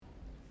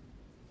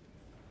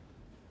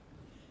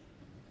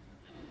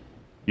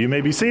You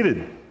may be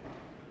seated.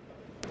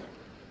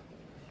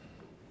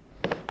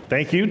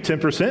 Thank you,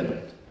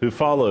 10%,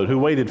 who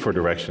waited for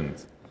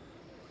directions.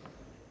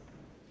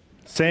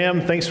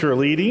 Sam, thanks for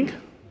leading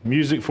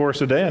music for us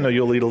today. I know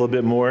you'll lead a little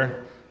bit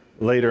more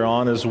later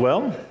on as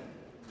well.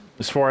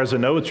 As far as I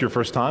know, it's your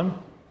first time.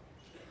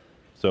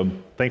 So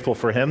thankful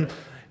for him.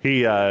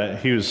 He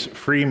was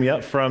freeing me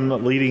up from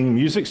leading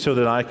music so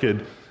that I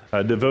could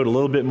devote a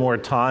little bit more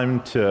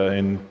time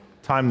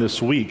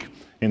this week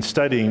in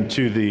studying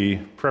to the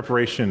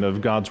preparation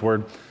of God's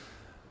Word.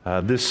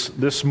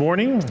 This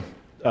morning,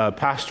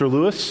 Pastor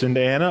Lewis and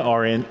Anna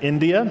are in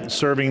India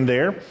serving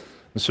there.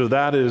 And so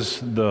that is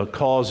the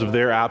cause of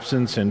their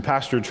absence. And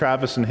Pastor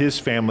Travis and his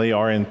family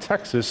are in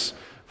Texas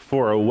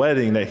for a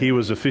wedding that he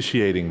was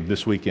officiating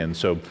this weekend.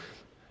 So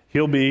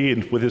he'll be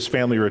with his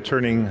family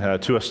returning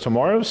to us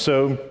tomorrow.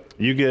 So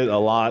you get a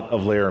lot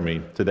of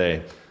Laramie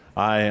today.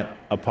 I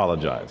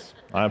apologize.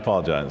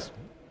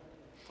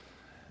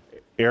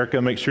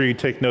 Erica, make sure you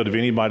take note of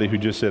anybody who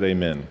just said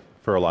amen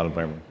for a lot of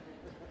Laramie.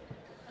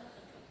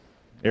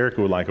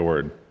 Erica would like a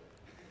word.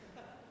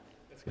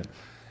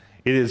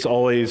 It is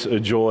always a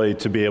joy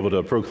to be able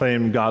to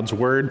proclaim God's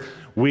Word.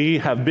 We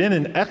have been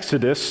in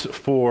Exodus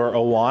for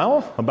a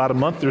while, about a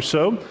month or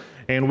so,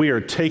 and we are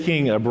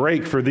taking a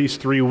break for these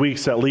 3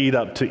 weeks that lead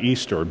up to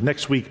Easter,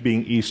 next week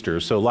being Easter.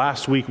 So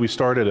last week we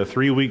started a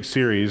 3-week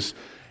series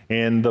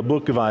in the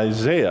book of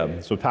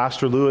Isaiah. So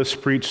Pastor Lewis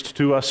preached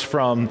to us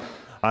from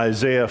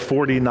Isaiah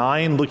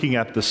 49, looking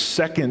at the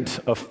second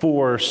of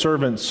 4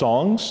 servant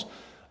songs.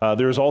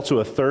 There's also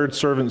a third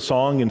servant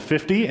song in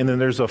 50, and then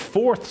there's a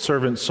fourth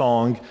servant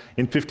song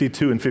in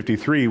 52 and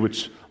 53,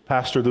 which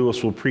Pastor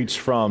Lewis will preach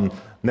from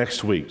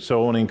next week.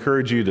 So I want to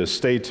encourage you to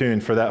stay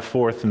tuned for that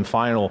fourth and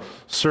final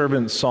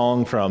servant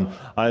song from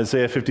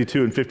Isaiah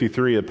 52 and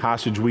 53, a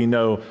passage we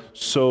know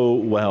so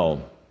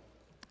well.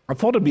 I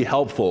thought it'd be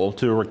helpful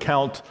to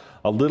recount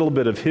a little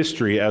bit of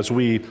history as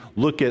we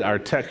look at our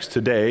text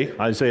today,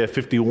 Isaiah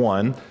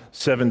 51,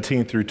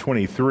 17 through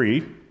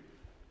 23.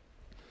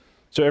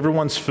 So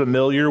everyone's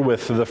familiar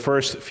with the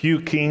first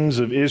few kings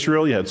of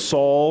Israel. You had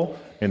Saul,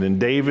 and then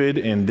David,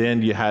 and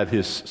then you had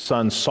his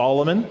son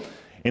Solomon.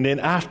 And then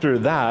after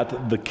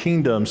that, the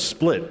kingdom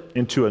split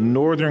into a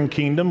northern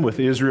kingdom with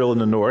Israel in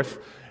the north,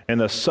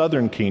 and a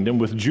southern kingdom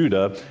with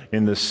Judah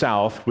in the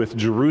south, with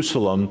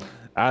Jerusalem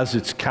as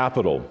its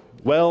capital.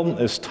 Well,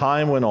 as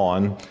time went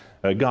on,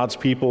 God's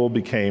people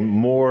became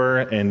more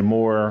and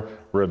more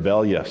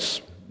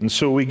rebellious. And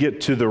so we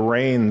get to the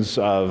reigns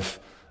of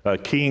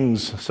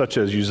kings such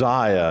as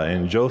Uzziah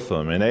and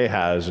Jotham and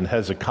Ahaz and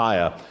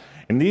Hezekiah.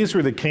 And these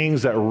were the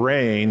kings that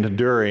reigned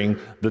during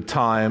the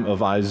time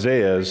of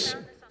Isaiah's.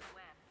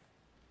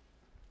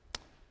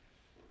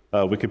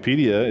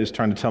 Wikipedia is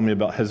trying to tell me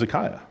about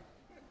Hezekiah.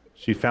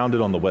 She found it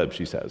on the web,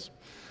 she says.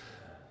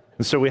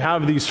 And so we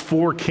have these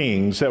 4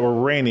 kings that were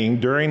reigning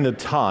during the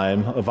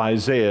time of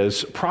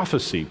Isaiah's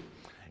prophecy.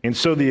 And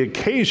so the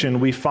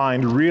occasion we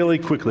find really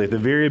quickly at the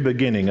very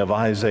beginning of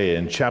Isaiah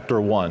in chapter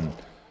 1.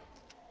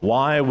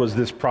 Why was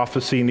this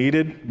prophecy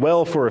needed?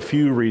 Well, for a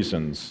few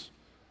reasons.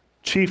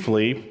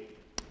 Chiefly,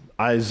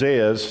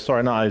 Israel's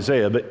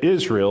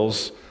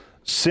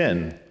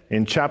sin.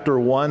 In chapter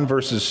 1,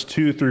 verses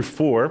 2 through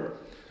 4,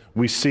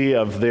 we see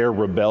of their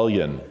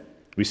rebellion.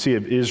 We see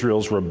of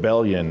Israel's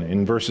rebellion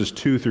in verses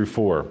 2 through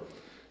 4.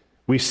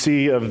 We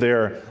see of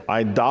their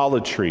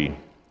idolatry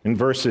in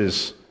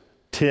verses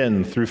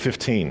 10 through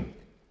 15.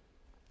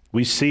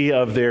 We see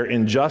of their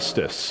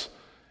injustice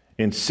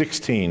in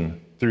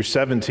 16 through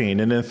 17.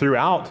 And then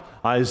throughout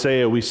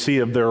Isaiah, we see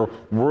of their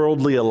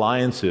worldly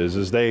alliances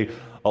as they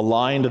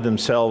aligned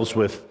themselves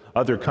with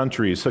other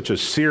countries such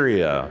as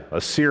Syria,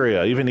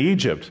 Assyria, even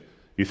Egypt.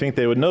 You think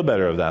they would know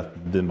better of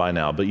that than by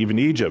now, but even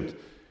Egypt,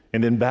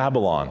 and then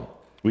Babylon.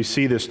 We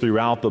see this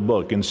throughout the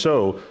book. And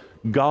so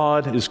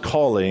God is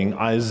calling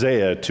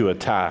Isaiah to a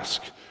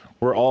task.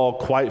 We're all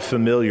quite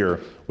familiar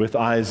with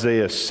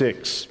Isaiah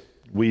 6.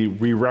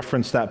 We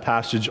reference that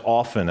passage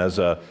often as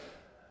a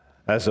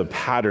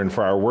pattern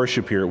for our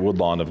worship here at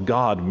Woodlawn of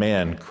God,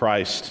 man,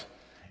 Christ,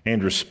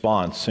 and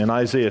response. In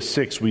Isaiah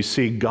 6, we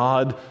see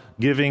God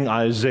giving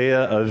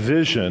Isaiah a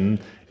vision,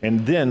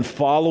 and then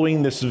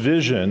following this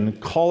vision,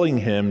 calling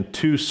him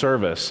to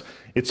service.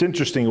 It's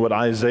interesting what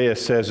Isaiah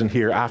says in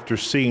here after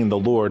seeing the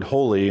Lord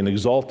holy and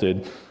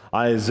exalted.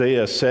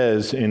 Isaiah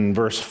says in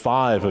verse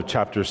 5 of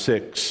chapter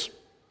 6,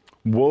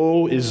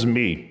 "Woe is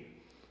me,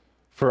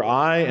 for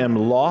I am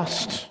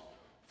lost,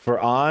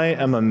 for I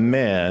am a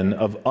man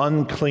of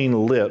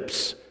unclean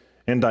lips,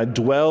 and I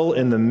dwell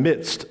in the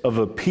midst of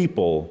a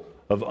people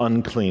of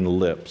unclean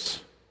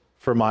lips.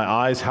 For my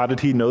eyes," how did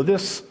he know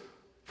this?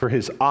 "For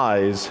his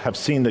eyes have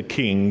seen the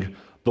King,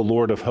 the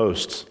Lord of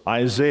hosts."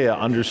 Isaiah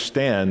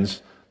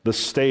understands the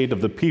state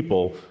of the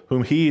people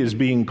whom he is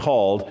being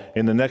called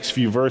in the next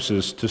few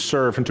verses to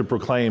serve and to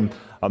proclaim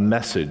a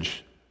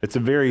message. It's a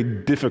very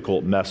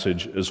difficult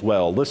message as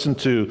well. Listen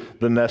to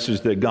the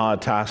message that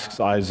God tasks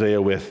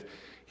Isaiah with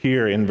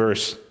here in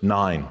verse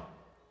 9.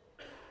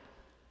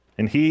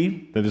 "And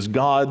he," that is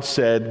God,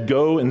 "said,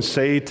 'Go and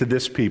say to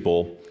this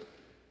people,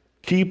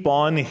 Keep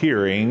on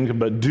hearing,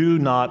 but do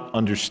not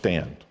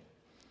understand.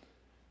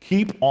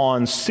 Keep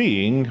on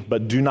seeing,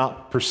 but do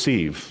not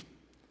perceive.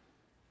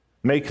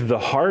 Make the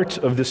heart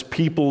of this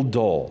people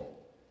dull,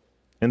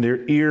 and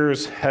their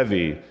ears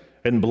heavy,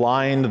 and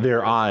blind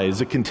their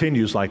eyes. It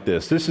continues like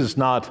this. This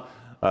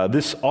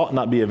ought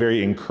not be a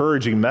very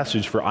encouraging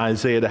message for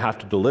Isaiah to have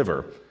to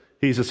deliver.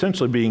 He's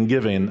essentially being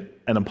given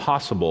an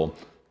impossible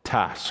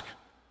task.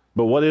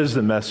 But what is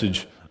the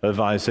message of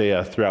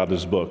Isaiah throughout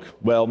his book?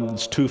 Well,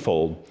 it's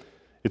twofold.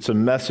 It's a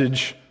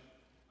message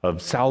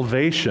of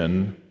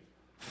salvation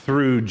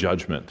through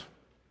judgment.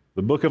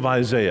 The book of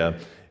Isaiah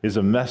is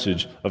a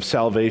message of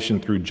salvation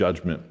through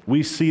judgment.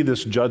 We see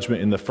this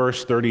judgment in the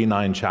first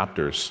 39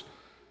 chapters.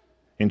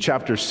 In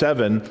chapter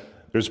 7,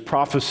 there's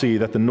prophecy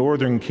that the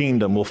northern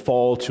kingdom will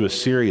fall to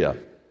Assyria.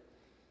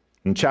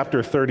 In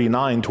chapter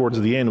 39, towards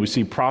the end, we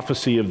see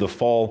prophecy of the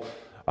fall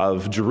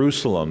of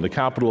Jerusalem, the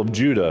capital of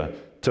Judah,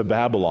 to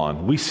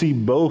Babylon. We see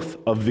both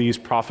of these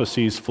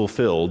prophecies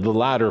fulfilled, the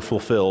latter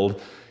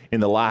fulfilled in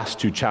the last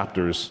two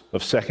chapters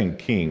of 2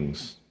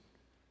 Kings,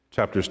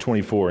 chapters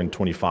 24 and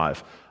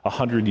 25,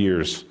 100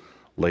 years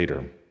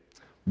later.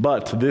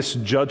 But this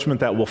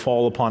judgment that will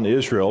fall upon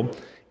Israel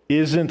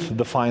isn't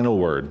the final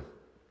word.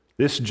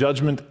 This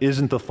judgment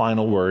isn't the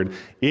final word.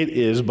 It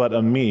is but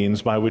a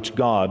means by which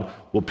God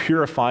will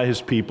purify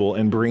his people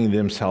and bring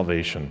them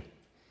salvation,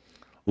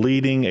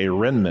 leading a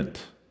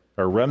remnant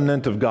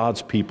of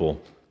God's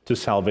people to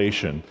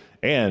salvation,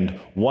 and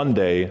one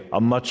day a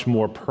much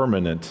more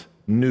permanent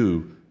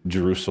new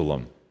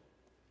Jerusalem.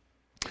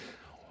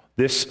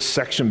 This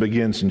section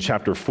begins in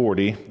chapter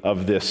 40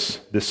 of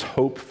this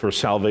hope for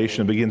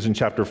salvation. It begins in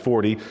chapter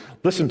 40.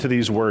 Listen to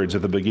these words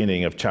at the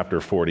beginning of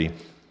chapter 40.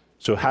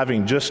 So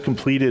having just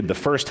completed the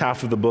first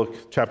half of the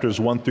book, chapters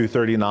 1 through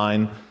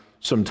 39,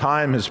 some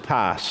time has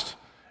passed.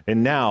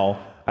 And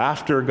now,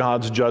 after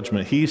God's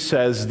judgment, he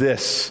says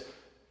this: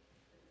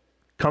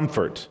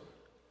 comfort,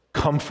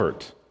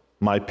 comfort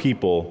my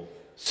people,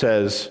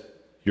 says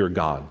your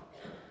God.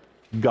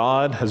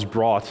 God has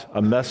brought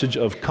a message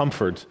of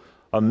comfort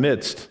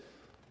amidst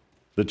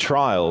the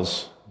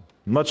trials,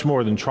 much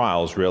more than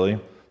trials really,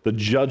 the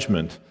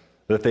judgment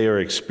that they are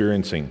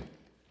experiencing.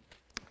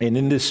 And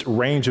in this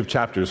range of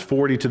chapters,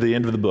 40 to the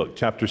end of the book,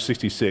 chapter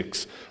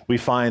 66, we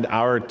find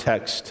our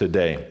text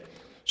today.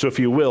 So if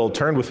you will,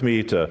 turn with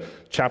me to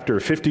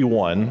chapter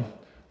 51,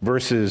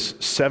 verses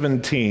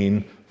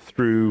 17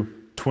 through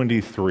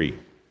 23.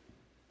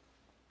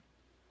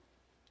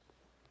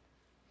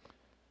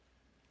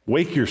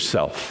 Wake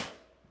yourself,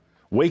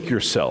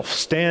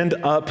 stand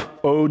up,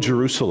 O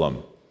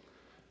Jerusalem.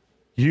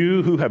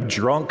 You who have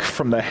drunk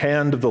from the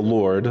hand of the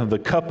Lord the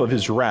cup of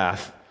his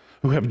wrath,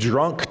 who have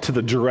drunk to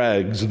the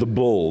dregs the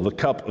bull, the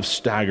cup of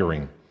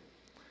staggering.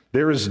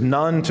 There is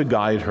none to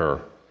guide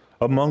her.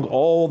 Among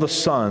all the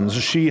sons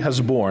she has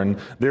borne,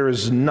 there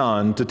is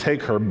none to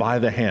take her by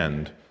the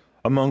hand.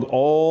 Among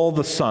all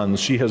the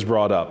sons she has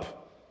brought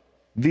up.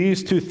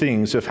 These two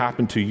things have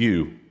happened to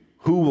you.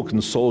 Who will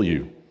console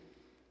you?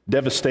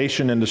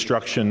 Devastation and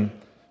destruction,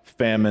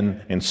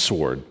 famine and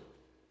sword.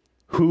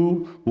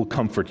 Who will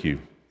comfort you?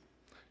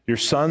 Your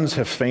sons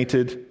have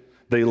fainted.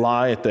 They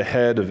lie at the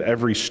head of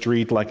every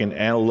street like an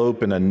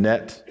antelope in a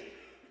net.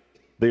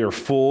 They are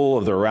full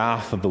of the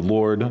wrath of the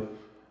Lord,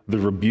 the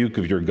rebuke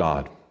of your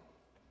God.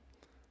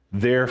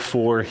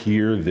 Therefore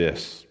hear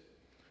this,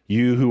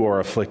 you who are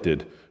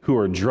afflicted, who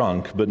are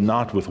drunk, but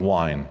not with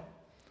wine.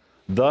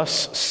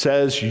 Thus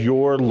says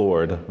your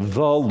Lord,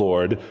 the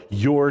Lord,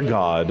 your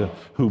God,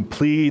 who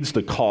pleads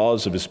the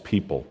cause of his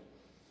people.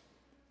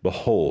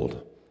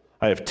 Behold,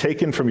 I have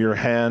taken from your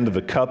hand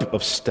the cup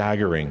of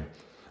staggering.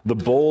 The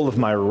bowl of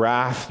my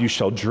wrath you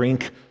shall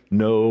drink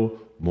no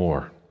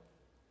more.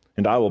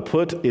 And I will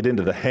put it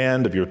into the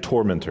hand of your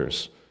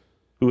tormentors,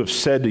 who have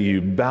said to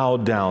you, bow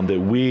down that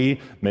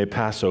we may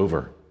pass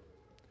over.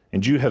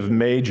 And you have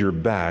made your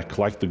back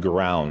like the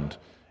ground,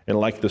 and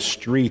like the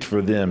street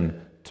for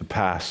them to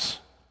pass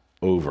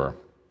over.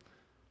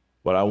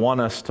 What I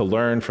want us to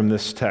learn from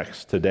this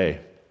text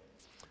today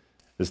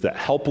is that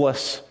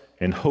helpless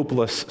and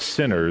hopeless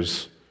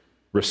sinners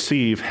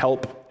receive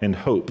help and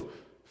hope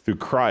through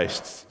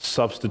Christ's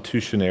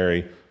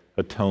substitutionary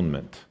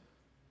atonement.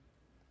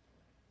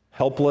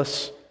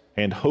 Helpless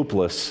and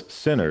hopeless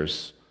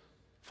sinners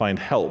find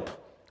help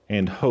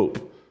and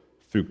hope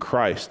through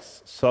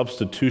Christ's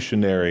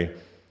substitutionary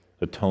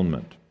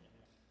atonement.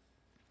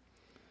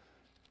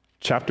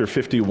 Chapter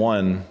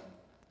 51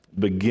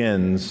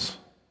 begins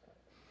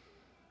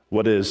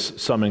what is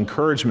some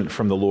encouragement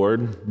from the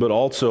Lord, but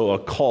also a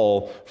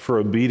call for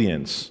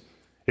obedience.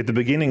 At the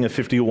beginning of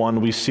 51,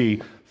 we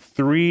see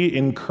three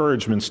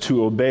encouragements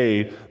to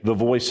obey the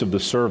voice of the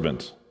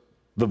servant,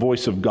 the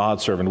voice of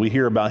God's servant. We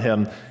hear about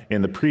him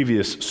in the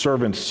previous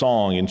servant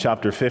song in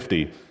chapter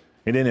 50.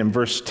 And then in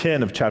verse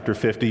 10 of chapter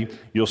 50,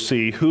 you'll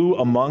see, who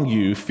among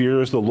you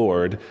fears the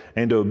Lord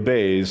and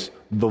obeys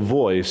the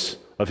voice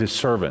of his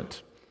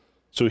servant?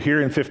 So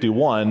here in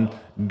 51,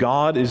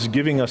 God is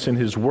giving us in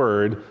his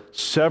word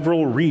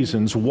several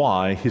reasons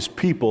why his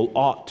people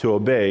ought to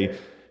obey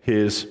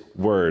his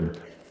word.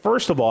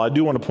 First of all, I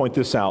do want to point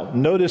this out.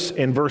 Notice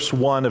in verse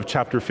 1 of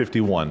chapter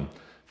 51,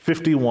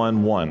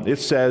 51:1, it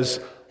says,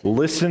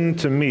 "Listen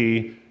to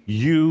me,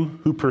 you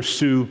who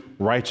pursue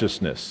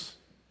righteousness."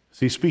 Is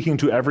he speaking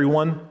to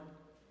everyone?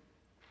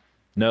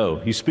 No,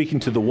 he's speaking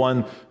to the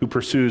one who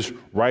pursues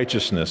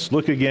righteousness.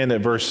 Look again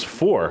at verse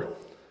 4.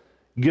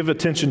 "Give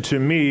attention to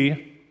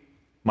me,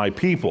 my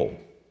people."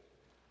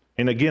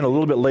 And again, a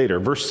little bit later,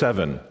 verse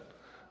 7.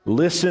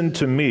 "Listen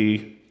to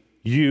me,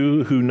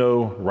 you who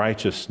know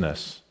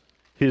righteousness."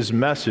 His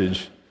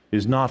message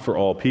is not for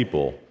all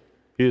people.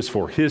 It is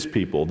for his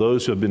people,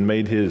 those who have been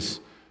made his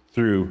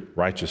through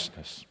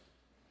righteousness.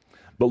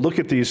 But look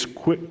at these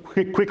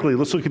quickly.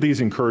 Let's look at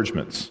these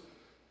encouragements.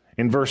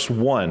 In verse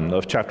 1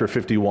 of chapter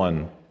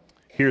 51,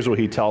 here's what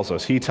he tells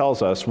us. He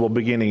tells us, well,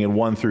 beginning in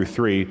 1 through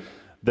 3,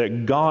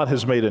 that God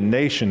has made a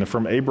nation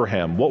from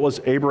Abraham. What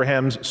was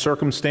Abraham's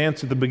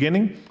circumstance at the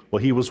beginning?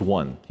 Well, he was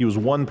one. He was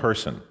one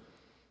person,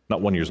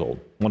 not 1 year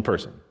old, one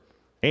person.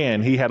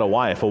 And he had a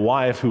wife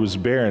who was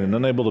barren and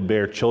unable to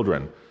bear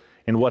children.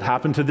 And what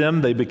happened to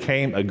them? They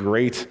became a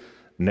great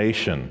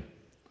nation.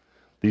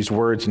 These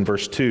words in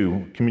verse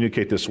 2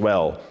 communicate this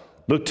well.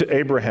 "Look to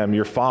Abraham,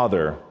 your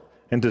father,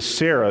 and to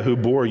Sarah, who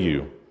bore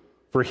you.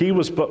 For he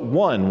was but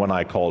one when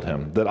I called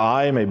him, that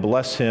I may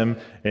bless him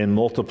and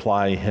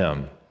multiply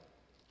him."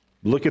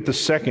 Look at the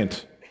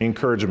second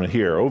encouragement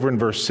here, over in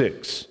verse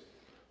 6.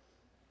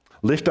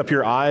 "Lift up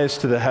your eyes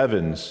to the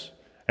heavens,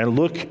 and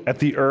look at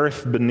the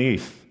earth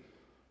beneath.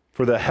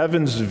 For the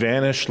heavens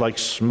vanish like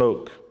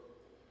smoke.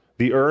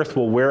 The earth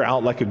will wear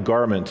out like a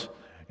garment,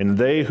 and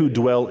they who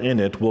dwell in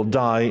it will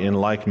die in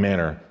like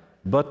manner.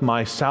 But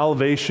my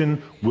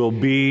salvation will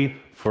be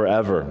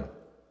forever,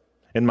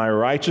 and my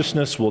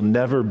righteousness will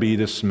never be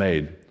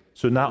dismayed."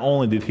 So not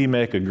only did he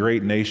make a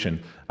great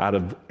nation out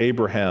of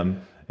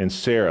Abraham and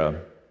Sarah,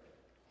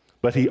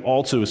 but he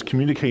also is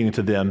communicating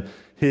to them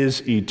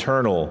his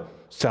eternal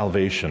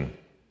salvation.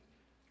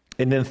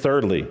 And then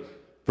thirdly,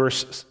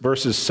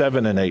 verses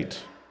 7 and 8.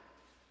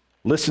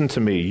 "Listen to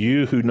me,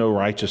 you who know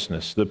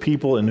righteousness, the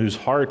people in whose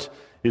heart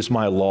is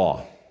my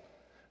law.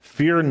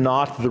 Fear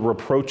not the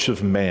reproach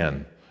of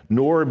man,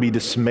 nor be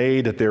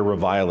dismayed at their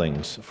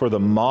revilings, for the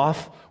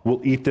moth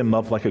will eat them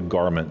up like a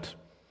garment,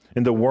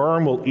 and the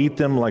worm will eat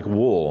them like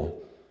wool.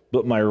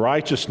 But my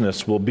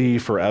righteousness will be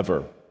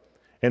forever,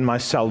 and my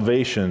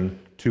salvation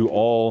to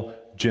all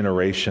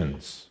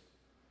generations."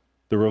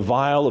 The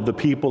revile of the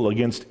people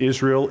against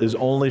Israel is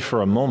only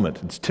for a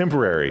moment. It's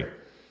temporary.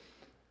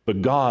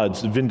 But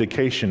God's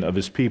vindication of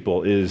his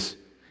people is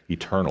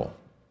eternal.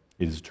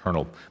 It is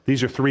eternal.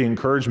 These are three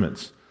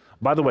encouragements.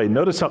 By the way,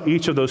 notice how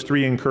each of those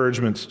three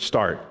encouragements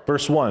start.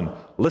 Verse 1,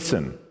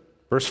 listen.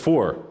 Verse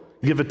 4,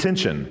 give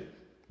attention.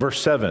 Verse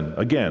 7,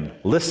 again,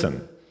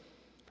 listen.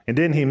 And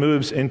then he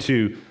moves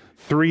into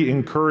three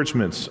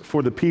encouragements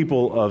for the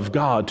people of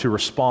God to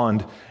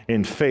respond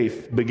in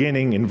faith,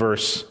 beginning in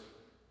verse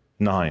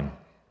 9.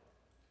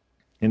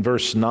 In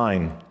verse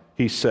 9,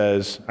 he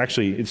says,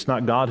 actually, it's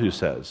not God who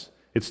says,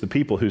 it's the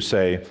people who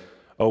say,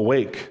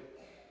 "Awake,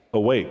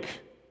 awake,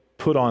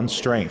 put on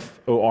strength,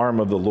 O arm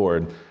of the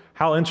Lord."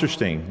 How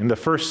interesting. In the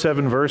first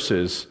 7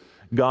 verses,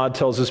 God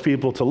tells his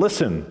people to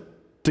listen,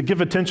 to give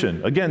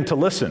attention, again, to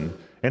listen.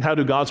 And how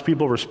do God's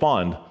people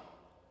respond?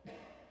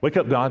 Wake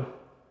up, God.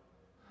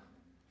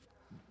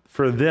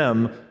 For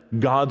them,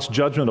 God's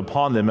judgment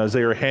upon them as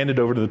they are handed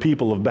over to the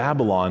people of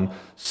Babylon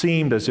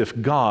seemed as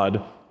if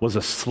God was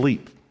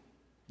asleep.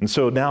 And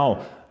so now,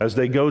 as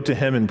they go to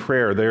him in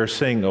prayer, they are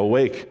saying,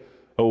 "Awake,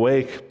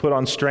 awake, put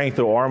on strength,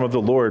 O arm of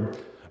the Lord.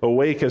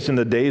 Awake as in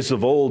the days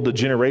of old, the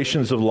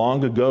generations of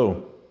long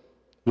ago.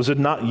 Was it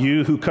not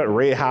you who cut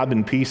Rahab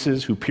in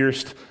pieces, who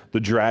pierced the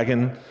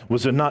dragon?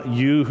 Was it not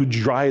you who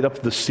dried up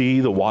the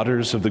sea, the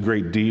waters of the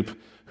great deep,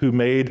 who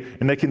made,"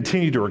 and they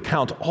continue to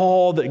recount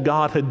all that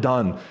God had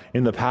done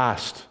in the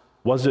past.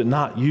 "Was it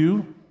not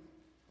you?"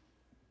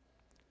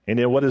 And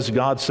then what does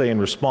God say in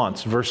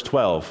response? Verse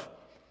 12.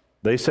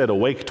 They said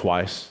awake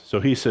twice,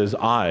 so he says,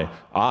 I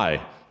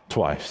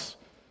twice.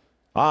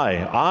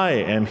 I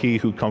am he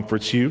who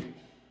comforts you.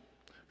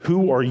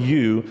 Who are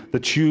you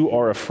that you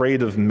are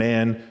afraid of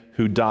man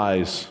who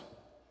dies,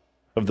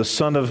 of the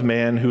Son of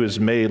Man who is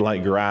made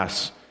like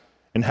grass,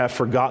 and have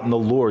forgotten the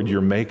Lord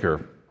your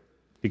Maker?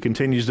 He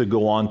continues to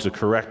go on to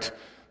correct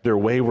their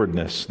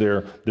waywardness,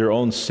 their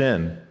own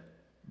sin.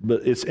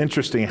 But it's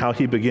interesting how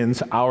he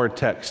begins our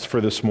text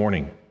for this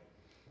morning.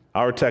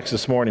 Our text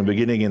this morning,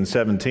 beginning in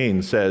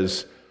 17,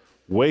 says,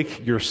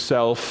 "Wake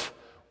yourself,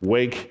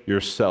 wake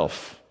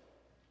yourself."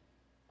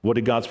 What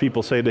did God's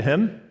people say to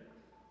him?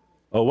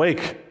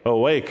 "Awake,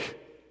 awake."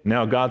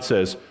 Now God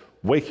says,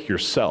 "Wake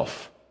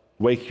yourself,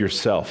 wake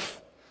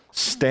yourself.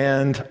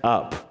 Stand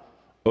up,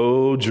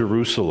 O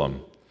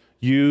Jerusalem,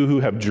 you who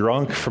have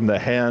drunk from the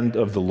hand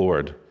of the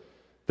Lord,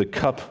 the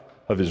cup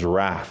of his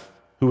wrath,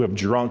 who have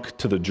drunk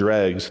to the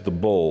dregs the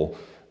bowl,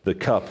 the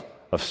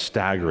cup of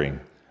staggering."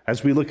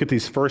 As we look at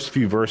these first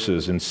few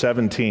verses in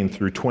 17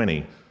 through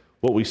 20,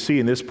 what we see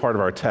in this part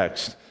of our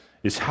text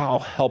is how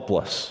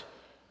helpless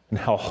and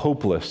how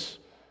hopeless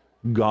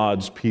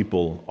God's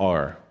people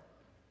are.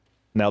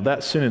 Now,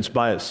 that sentence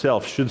by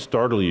itself should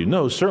startle you.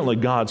 No, certainly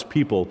God's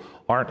people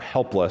aren't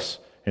helpless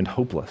and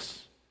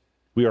hopeless.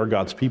 We are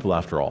God's people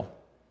after all.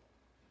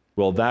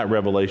 Well, that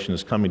revelation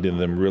is coming to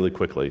them really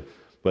quickly.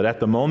 But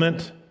at the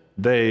moment,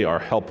 they are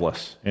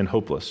helpless and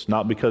hopeless,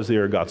 not because they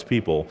are God's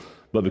people,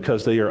 but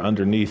because they are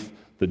underneath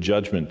the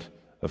judgment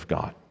of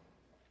God,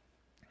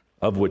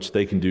 of which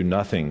they can do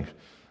nothing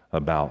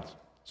about.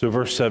 So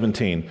verse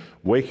 17,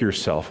 wake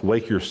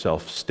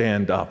yourself,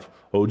 stand up,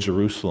 O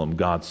Jerusalem,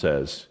 God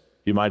says.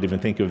 You might even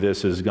think of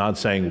this as God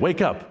saying,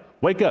 wake up,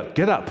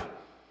 get up.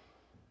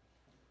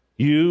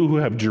 You who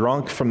have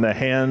drunk from the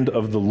hand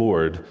of the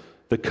Lord,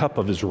 the cup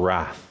of his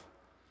wrath.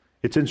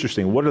 It's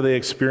interesting. What are they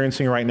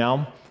experiencing right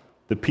now?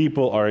 The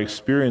people are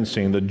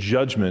experiencing the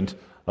judgment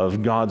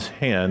of God's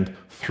hand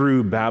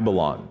through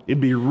Babylon.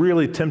 It'd be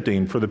really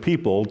tempting for the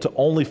people to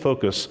only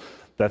focus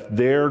that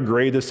their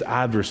greatest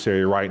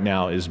adversary right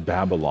now is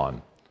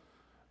Babylon.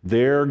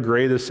 Their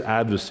greatest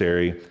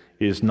adversary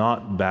is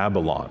not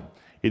Babylon.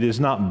 It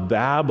is not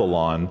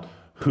Babylon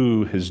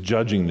who is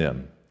judging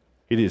them.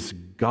 It is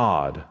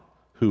God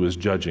who is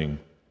judging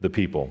the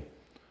people.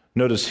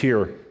 Notice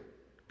here,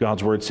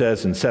 God's word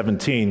says in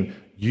 17,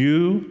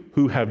 you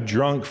who have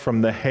drunk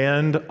from the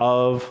hand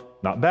of,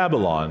 not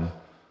Babylon,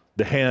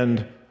 the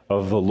hand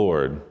of the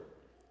Lord.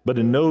 But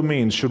in no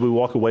means should we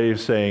walk away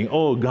saying,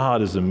 oh,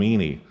 God is a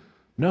meanie.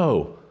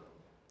 No,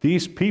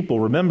 these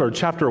people, remember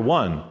chapter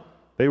 1,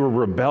 they were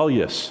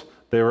rebellious,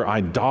 they were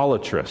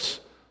idolatrous.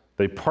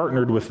 They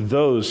partnered with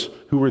those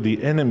who were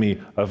the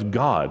enemy of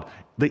God.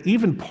 They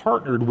even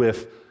partnered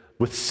with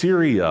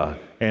Syria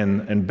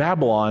and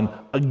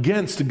Babylon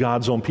against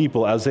God's own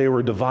people as they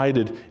were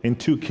divided in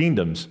two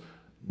kingdoms.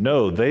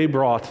 No, they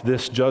brought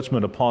this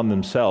judgment upon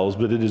themselves,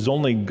 but it is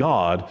only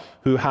God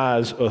who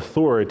has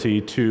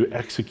authority to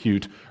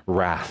execute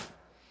wrath.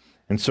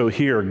 And so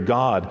here,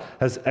 God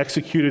has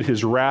executed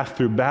his wrath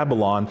through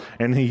Babylon,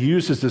 and he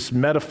uses this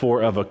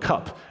metaphor of a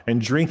cup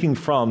and drinking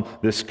from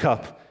this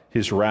cup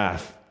his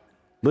wrath.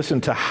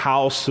 Listen to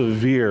how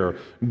severe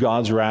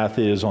God's wrath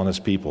is on his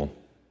people.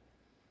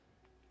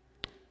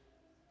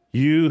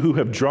 You who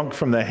have drunk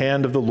from the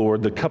hand of the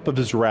Lord, the cup of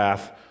his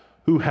wrath,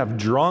 who have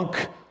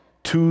drunk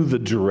to the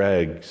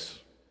dregs,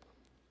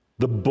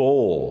 the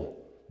bowl,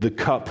 the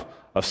cup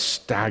of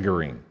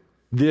staggering.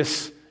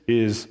 This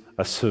is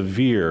a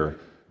severe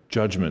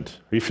judgment.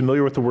 Are you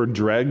familiar with the word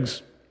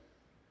dregs?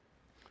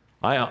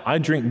 I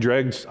drink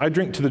dregs. I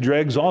drink to the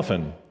dregs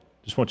often.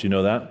 Just want you to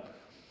know that.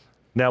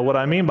 Now, what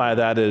I mean by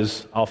that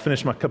is I'll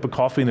finish my cup of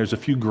coffee and there's a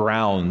few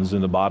grounds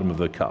in the bottom of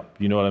the cup.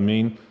 You know what I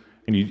mean?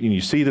 And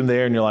you see them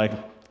there and you're like,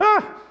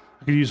 I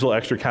could use a little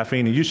extra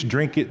caffeine, and you just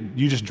drink it.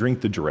 You just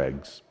drink the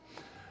dregs.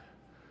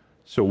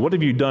 So what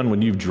have you done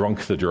when you've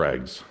drunk the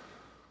dregs?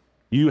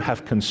 You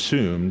have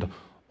consumed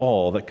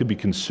all that could be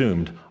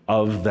consumed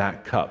of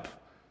that cup.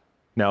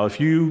 Now, if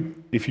you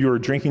are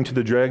drinking to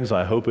the dregs,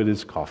 I hope it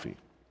is coffee.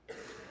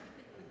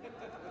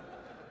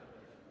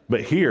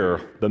 But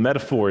here, the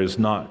metaphor is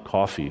not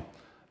coffee.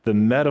 The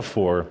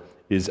metaphor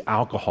is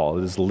alcohol,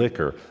 it is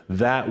liquor,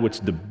 that which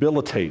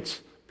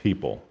debilitates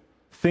people.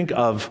 Think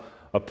of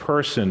a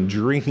person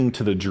drinking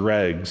to the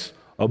dregs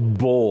a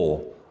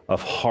bowl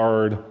of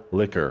hard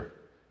liquor.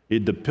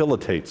 It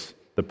debilitates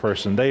the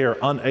person. They are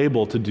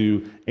unable to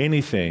do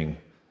anything.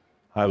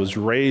 I was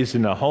raised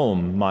in a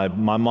home. My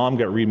mom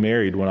got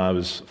remarried when I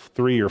was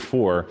 3 or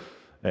 4,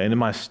 and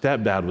my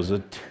stepdad was a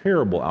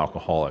terrible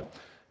alcoholic.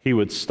 He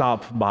would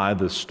stop by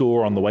the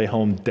store on the way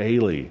home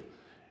daily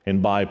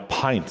and buy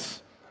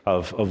pints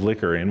of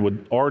liquor and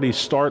would already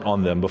start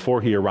on them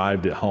before he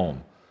arrived at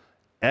home.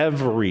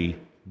 Every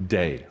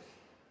day,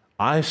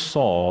 I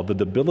saw the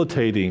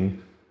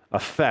debilitating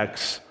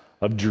effects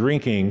of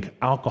drinking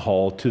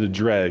alcohol to the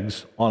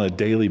dregs on a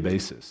daily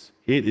basis.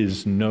 It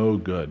is no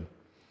good.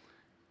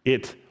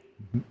 It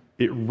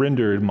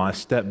rendered my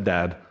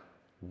stepdad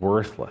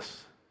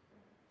worthless.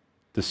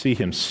 To see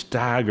him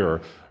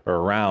stagger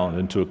around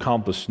and to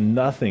accomplish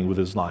nothing with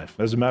his life.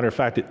 As a matter of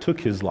fact, it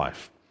took his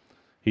life.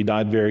 He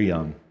died very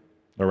young,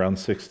 around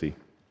 60.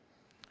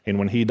 And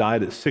when he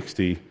died at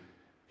 60,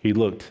 he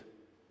looked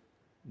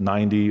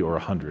 90 or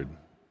 100.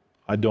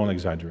 I don't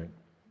exaggerate.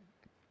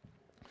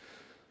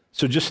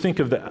 So just think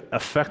of the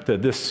effect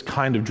that this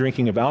kind of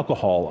drinking of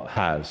alcohol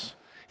has.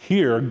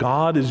 Here,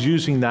 God is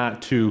using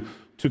that to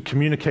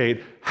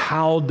communicate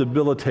how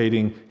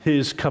debilitating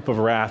his cup of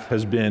wrath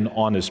has been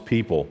on his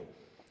people.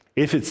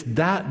 If it's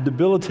that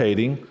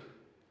debilitating,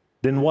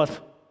 then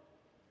what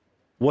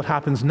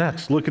happens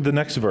next? Look at the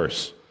next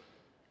verse.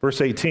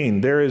 Verse 18,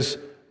 there is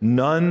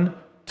none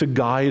to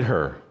guide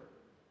her.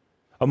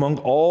 Among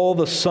all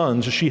the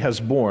sons she has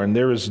borne,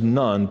 there is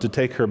none to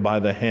take her by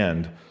the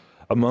hand.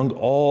 Among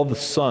all the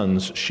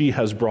sons she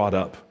has brought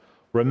up.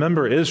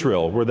 Remember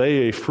Israel, were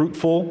they a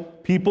fruitful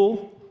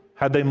people?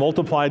 Had they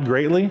multiplied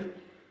greatly?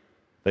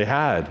 They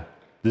had.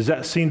 Does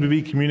that seem to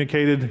be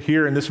communicated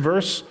here in this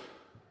verse?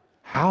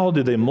 How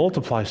did they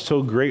multiply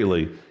so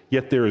greatly,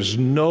 yet there is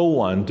no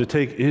one to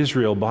take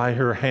Israel by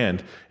her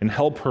hand and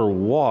help her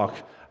walk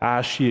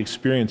as she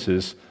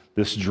experiences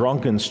this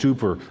drunken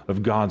stupor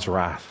of God's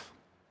wrath?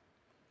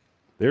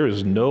 There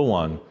is no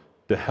one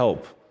to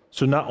help.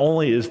 So not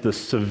only is the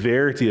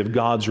severity of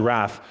God's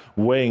wrath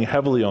weighing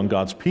heavily on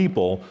God's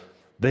people,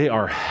 they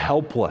are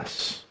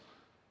helpless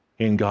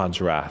in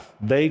God's wrath.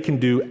 They can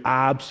do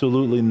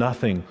absolutely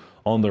nothing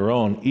on their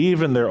own.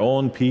 Even their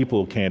own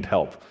people can't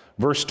help.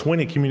 Verse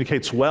 20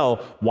 communicates well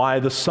why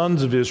the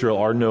sons of Israel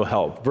are no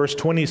help. Verse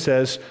 20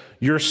 says,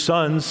 "Your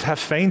sons have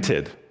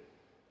fainted.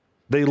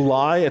 They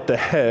lie at the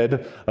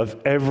head of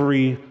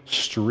every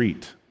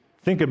street."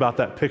 Think about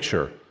that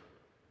picture.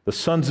 The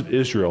sons of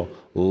Israel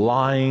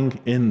lying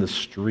in the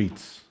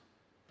streets,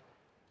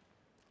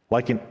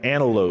 like an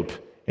antelope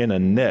in a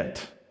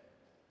net.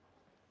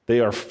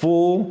 They are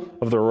full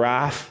of the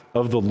wrath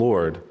of the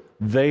Lord.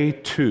 They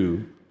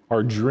too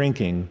are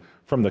drinking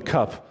from the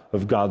cup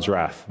of God's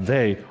wrath.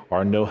 They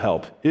are no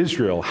help.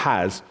 Israel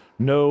has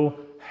no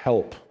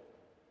help.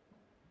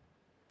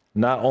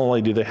 Not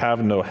only do they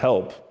have no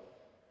help,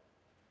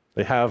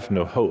 they have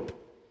no hope.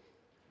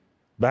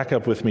 Back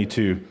up with me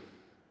to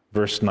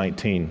verse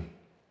 19.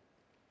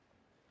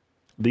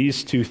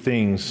 These two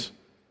things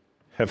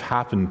have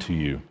happened to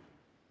you.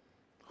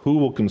 Who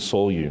will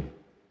console you?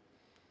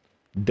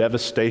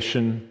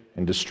 Devastation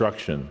and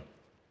destruction.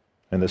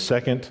 And the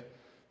second,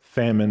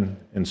 famine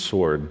and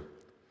sword.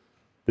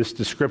 This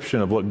description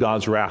of what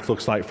God's wrath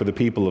looks like for the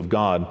people of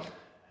God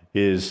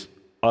is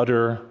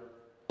utter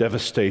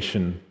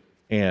devastation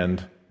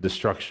and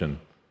destruction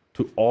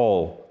to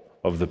all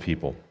of the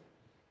people.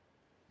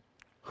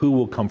 Who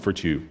will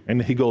comfort you?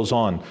 And he goes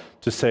on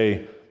to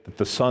say that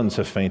the sons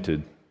have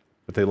fainted,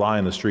 that they lie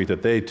in the street,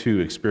 that they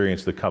too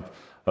experience the cup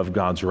of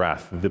God's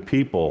wrath. The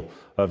people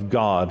of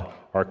God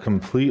are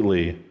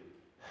completely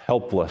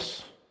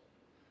helpless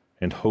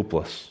and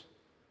hopeless.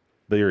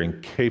 They are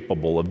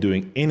incapable of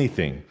doing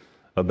anything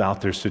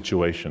about their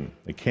situation.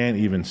 They can't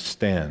even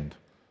stand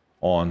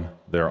on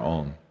their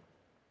own.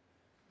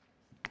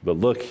 But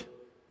look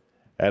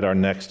at our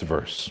next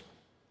verse,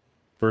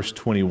 verse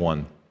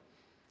 21.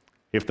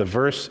 If the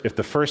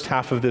first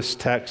half of this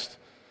text,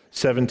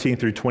 17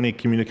 through 20,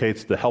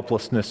 communicates the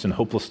helplessness and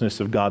hopelessness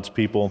of God's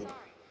people,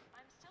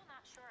 I'm still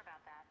not sure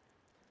about that.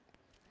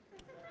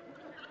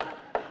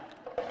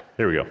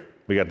 here we go.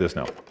 We got this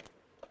now.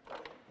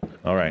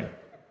 All right.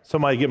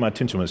 Somebody get my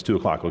attention when it's 2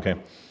 o'clock, okay?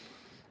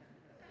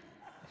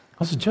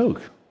 That's a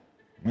joke.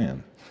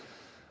 Man.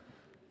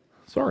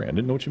 Sorry, I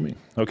didn't know what you mean.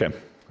 Okay.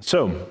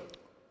 So,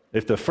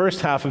 if the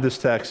first half of this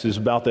text is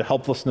about the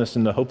helplessness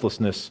and the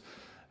hopelessness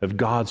of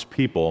God's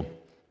people,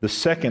 the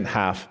second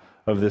half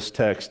of this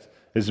text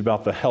is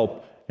about the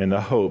help and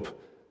the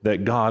hope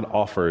that God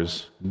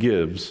offers,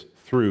 gives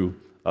through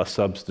a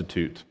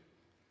substitute.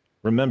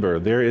 Remember,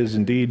 there is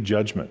indeed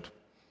judgment,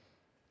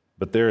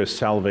 but there is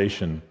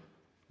salvation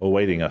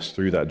awaiting us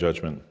through that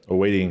judgment,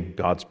 awaiting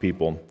God's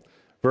people.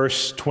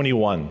 Verse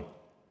 21,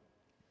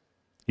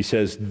 he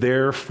says,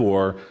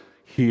 "Therefore,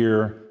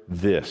 hear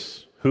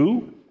this."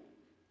 Who?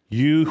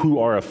 You who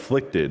are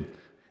afflicted.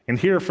 And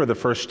here for the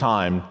first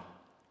time,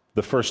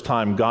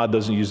 God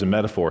doesn't use a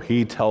metaphor.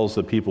 He tells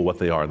the people what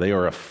they are. They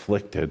are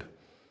afflicted,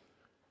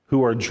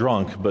 who are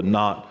drunk, but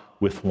not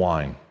with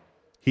wine.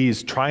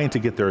 He's trying to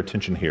get their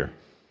attention here.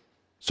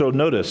 So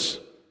notice,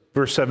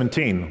 verse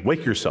 17,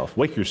 wake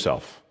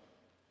yourself,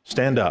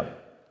 stand up.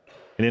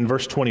 And in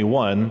verse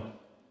 21,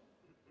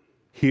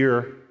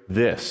 hear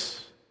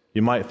this.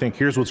 You might think,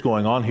 here's what's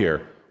going on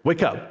here.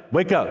 Wake up,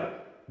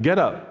 get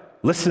up,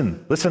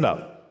 listen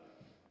up.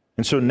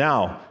 And so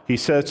now he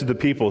says to the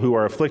people who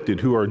are afflicted,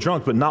 who are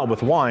drunk, but not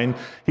with wine,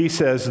 he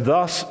says,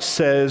 "Thus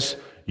says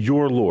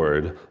your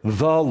Lord,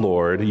 the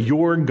Lord,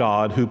 your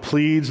God, who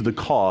pleads the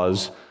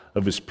cause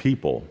of his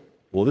people."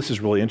 Well, this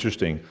is really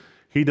interesting.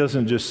 He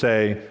doesn't just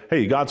say,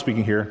 "Hey, God's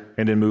speaking here,"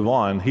 and then move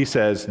on. He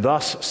says,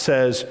 "Thus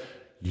says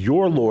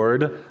your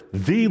Lord,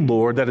 the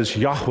Lord," that is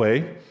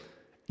Yahweh,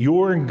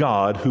 "your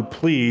God, who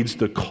pleads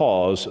the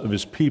cause of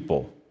his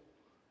people."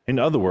 In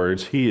other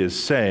words, he is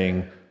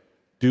saying,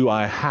 do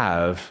I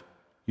have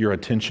your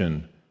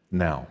attention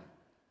now?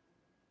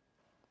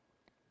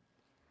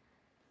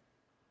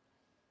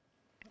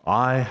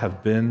 I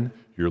have been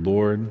your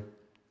Lord.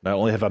 Not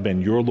only have I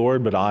been your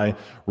Lord, but I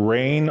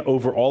reign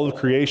over all of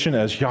creation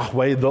as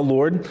Yahweh the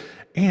Lord,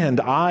 and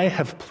I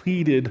have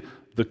pleaded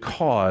the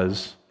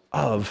cause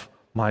of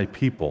my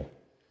people.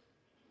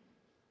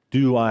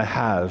 Do I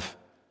have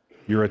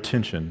your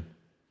attention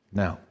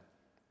now?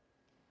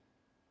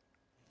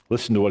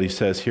 Listen to what he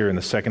says here in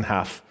the second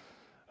half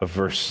of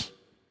verse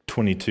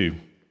 22.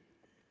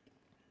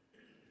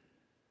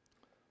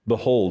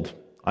 "Behold,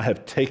 I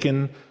have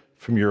taken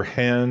from your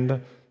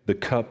hand the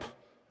cup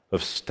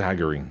of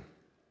staggering.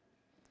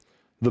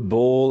 The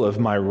bowl of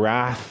my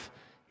wrath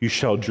you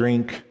shall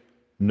drink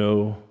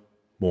no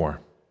more."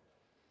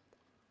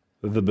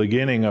 The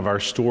beginning of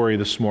our story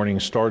this morning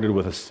started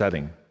with a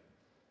setting.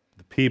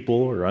 The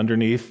people are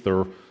underneath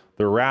the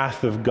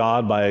wrath of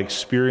God by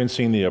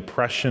experiencing the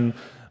oppression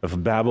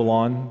of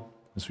Babylon.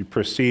 As we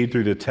proceed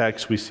through the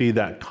text, we see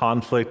that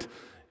conflict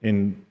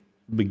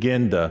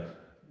begin to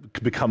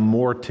become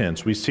more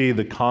tense. We see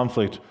the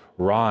conflict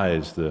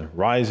rise, the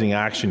rising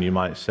action, you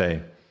might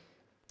say,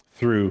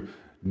 through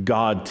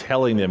God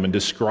telling them and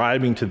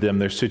describing to them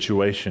their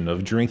situation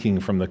of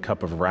drinking from the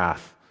cup of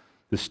wrath.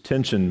 This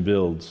tension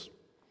builds.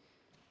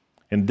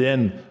 And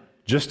then,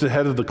 just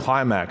ahead of the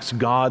climax,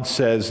 God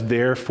says,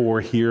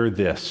 therefore, hear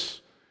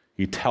this.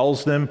 He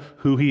tells them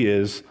who he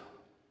is,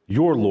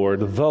 your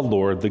Lord,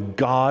 the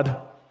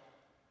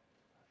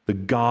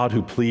God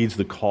who pleads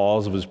the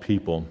cause of his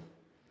people.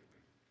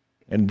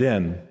 And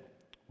then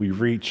we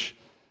reach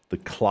the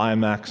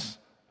climax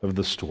of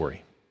the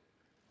story.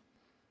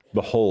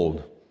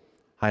 Behold,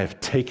 I have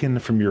taken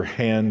from your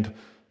hand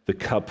the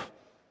cup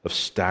of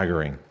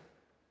staggering.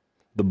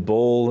 The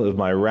bowl of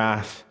my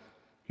wrath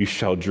you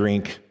shall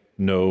drink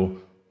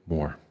no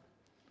more.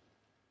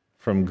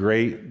 From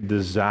great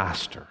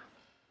disaster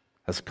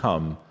has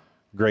come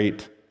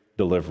great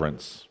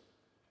deliverance.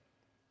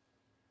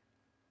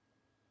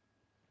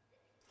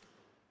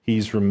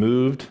 He's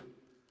removed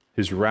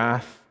his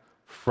wrath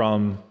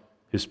from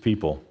his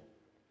people.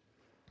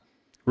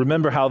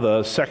 Remember how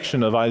the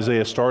section of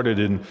Isaiah started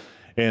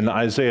in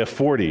Isaiah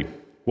 40.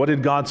 What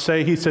did God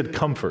say? He said,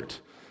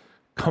 comfort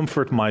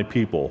my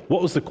people.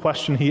 What was the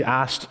question he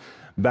asked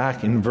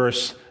back in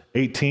verse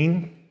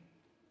 19?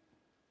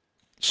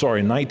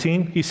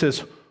 He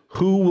says,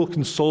 who will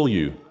console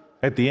you?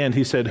 At the end,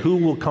 he said, who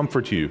will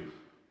comfort you?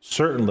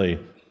 Certainly,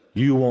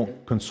 you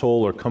won't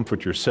console or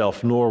comfort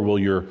yourself, nor will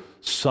your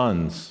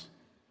sons.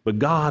 But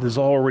God has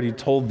already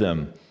told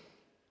them,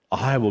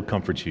 I will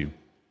comfort you.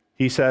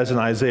 He says in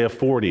Isaiah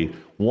 40,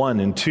 1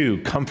 and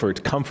 2,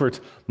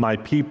 comfort my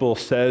people,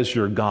 says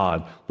your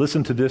God.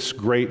 Listen to this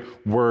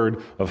great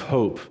word of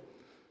hope.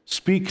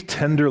 Speak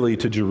tenderly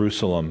to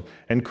Jerusalem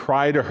and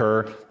cry to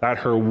her that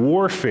her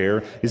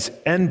warfare is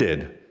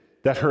ended,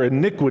 that her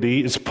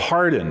iniquity is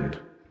pardoned,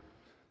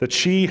 that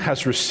she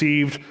has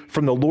received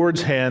from the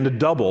Lord's hand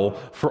double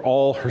for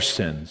all her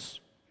sins.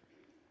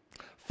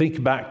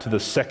 Think back to the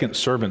second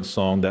servant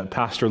song that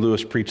Pastor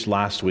Lewis preached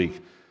last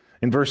week.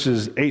 In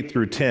verses 8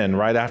 through 10,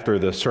 right after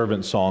the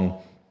servant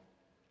song,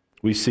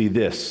 we see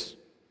this.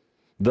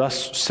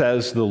 Thus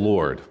says the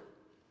Lord,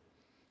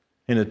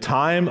 in a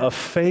time of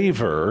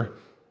favor,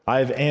 I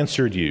have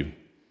answered you.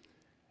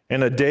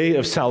 In a day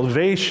of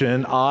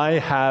salvation, I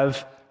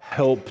have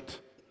helped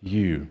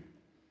you.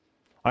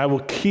 I will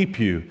keep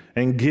you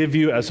and give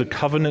you as a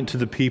covenant to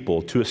the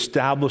people, to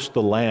establish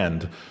the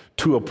land,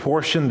 to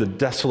apportion the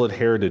desolate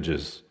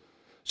heritages,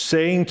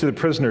 saying to the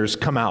prisoners,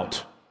 come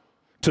out.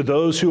 To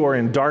those who are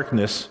in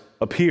darkness,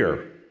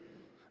 appear.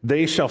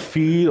 They shall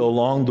feed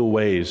along the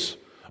ways.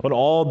 On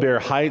all bare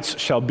heights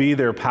shall be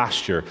their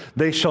pasture.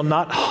 They shall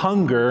not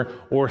hunger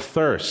or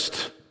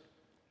thirst.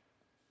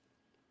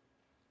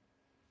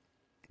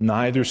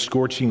 Neither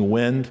scorching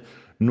wind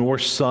nor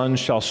sun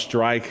shall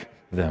strike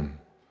them.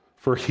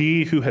 For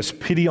he who has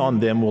pity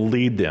on them will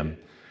lead them,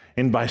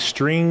 and by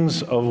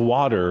streams of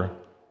water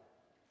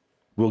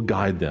will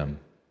guide them.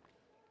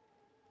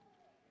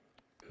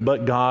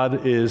 But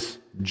God is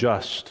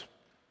just.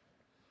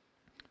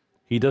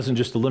 He doesn't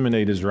just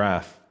eliminate his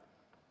wrath.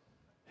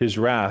 His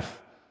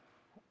wrath,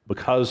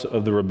 because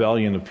of the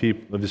rebellion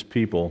of his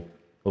people,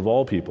 of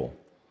all people,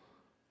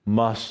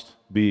 must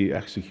be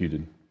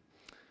executed.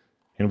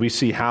 And we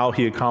see how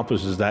he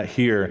accomplishes that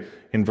here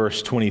in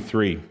verse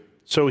 23.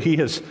 So he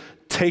has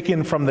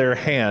taken from their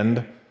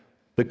hand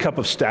the cup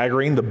of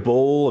staggering, the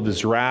bowl of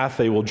his wrath.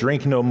 They will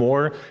drink no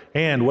more.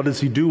 And what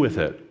does he do with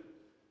it?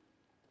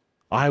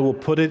 I will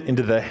put it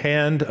into the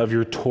hand of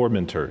your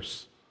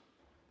tormentors.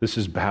 This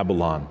is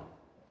Babylon,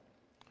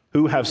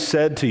 who have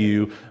said to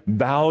you,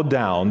 bow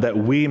down that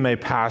we may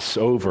pass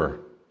over.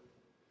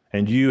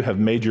 And you have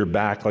made your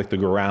back like the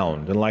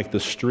ground and like the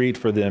street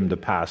for them to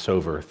pass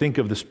over. Think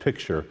of this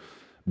picture.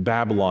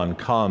 Babylon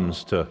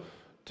comes to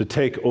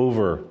take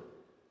over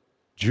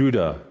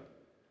Judah,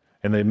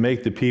 and they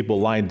make the people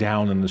lie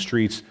down in the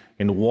streets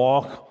and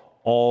walk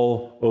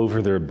all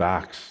over their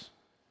backs,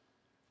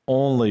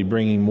 only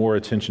bringing more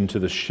attention to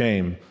the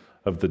shame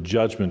of the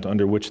judgment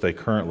under which they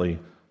currently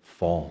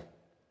fall.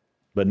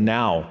 But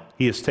now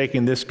he has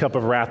taken this cup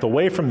of wrath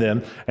away from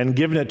them and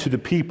given it to the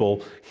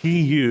people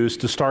he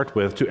used to start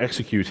with to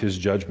execute his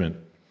judgment.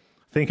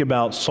 Think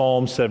about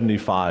Psalm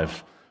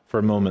 75 for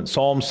a moment.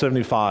 Psalm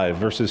 75,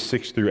 verses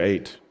 6 through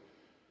 8.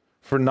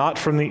 For not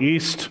from the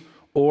east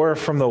or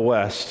from the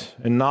west,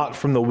 and not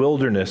from the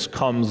wilderness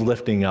comes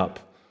lifting up,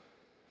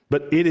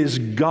 but it is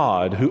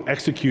God who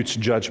executes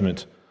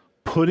judgment,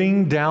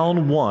 putting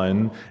down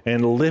one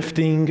and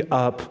lifting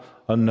up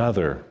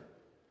another.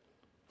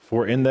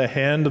 For in the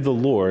hand of the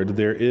Lord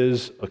there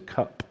is a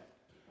cup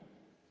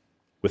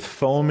with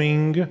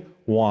foaming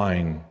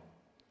wine,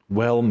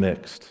 well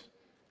mixed,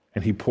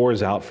 and he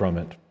pours out from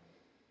it.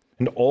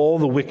 And all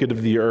the wicked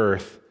of the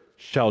earth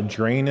shall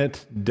drain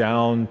it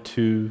down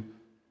to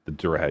the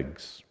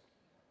dregs.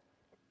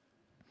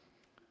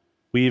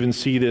 We even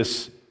see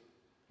this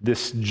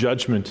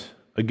judgment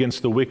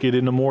against the wicked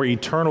in a more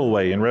eternal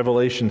way in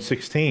Revelation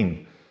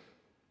 16.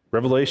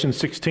 Revelation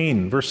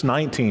 16, verse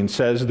 19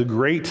 says, the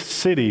great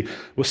city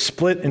was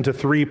split into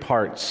 3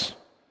 parts,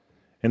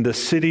 and the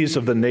cities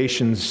of the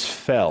nations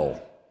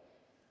fell.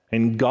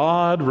 And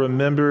God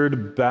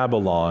remembered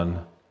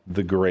Babylon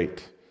the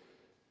Great,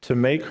 to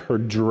make her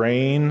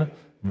drain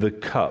the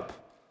cup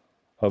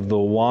of the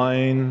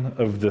wine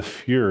of the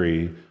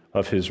fury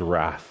of his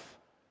wrath.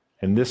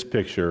 In this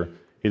picture,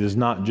 it is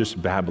not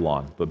just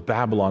Babylon, but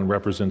Babylon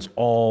represents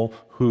all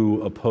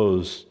who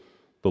oppose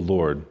the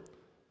Lord.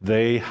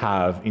 They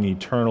have an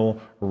eternal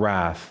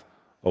wrath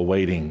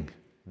awaiting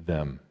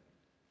them.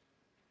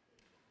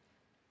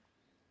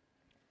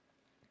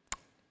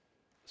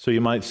 So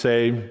you might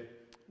say,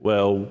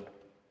 well,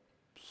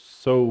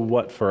 so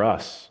what for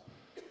us?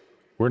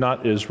 We're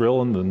not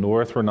Israel in the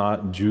north, we're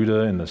not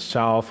Judah in the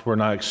south, we're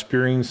not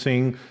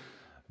experiencing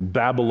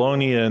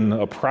Babylonian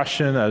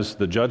oppression as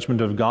the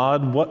judgment of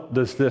God. What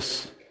does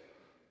this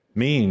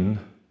mean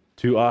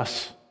to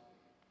us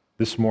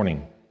this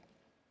morning?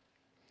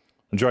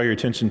 I'll draw your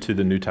attention to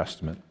the New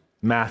Testament.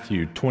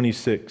 Matthew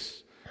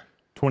 26,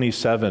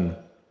 27.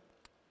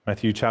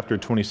 Matthew chapter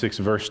 26,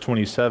 verse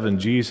 27.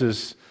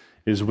 Jesus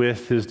is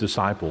with his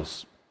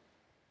disciples.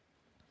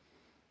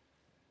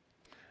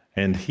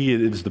 And it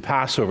is the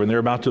Passover, and they're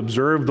about to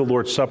observe the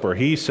Lord's Supper.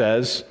 He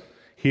says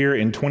here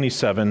in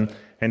 27,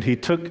 and he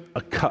took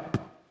a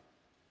cup.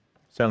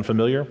 Sound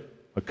familiar?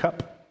 A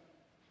cup?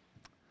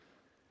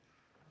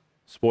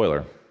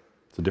 Spoiler,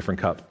 it's a different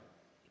cup.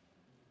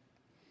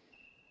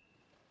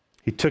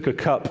 He took a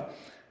cup,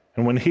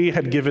 and when he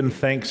had given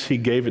thanks, he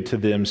gave it to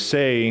them,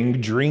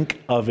 saying,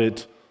 "Drink of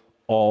it,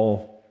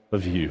 all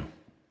of you.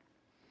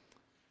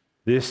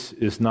 This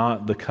is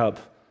not the cup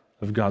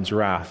of God's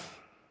wrath,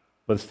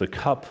 but it's the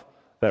cup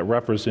that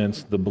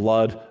represents the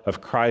blood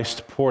of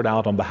Christ poured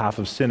out on behalf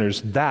of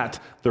sinners, that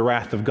the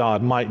wrath of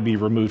God might be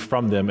removed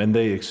from them and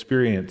they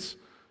experience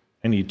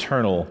an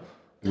eternal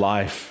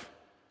life."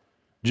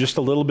 Just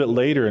a little bit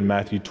later in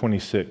Matthew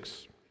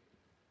 26,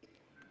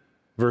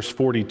 verse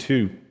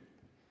 42,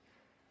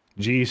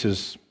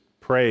 Jesus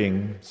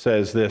praying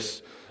says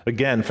this,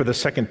 again, for the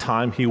second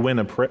time he went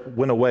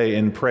away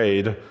and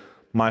prayed,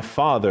 "My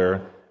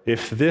Father,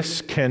 if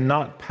this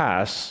cannot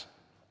pass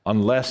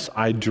unless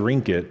I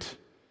drink it,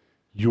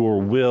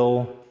 your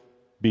will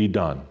be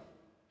done."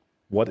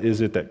 What is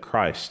it that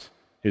Christ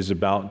is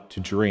about to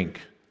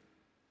drink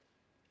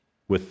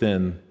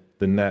within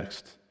the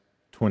next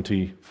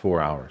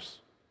 24 hours?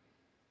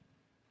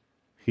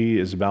 He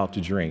is about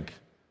to drink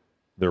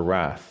the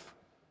wrath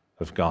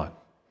of God.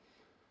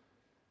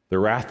 The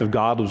wrath of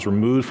God was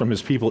removed from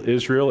his people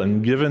Israel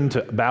and given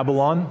to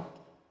Babylon,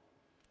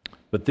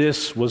 but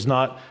this was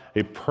not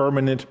a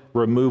permanent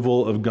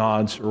removal of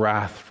God's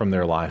wrath from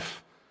their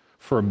life.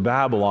 For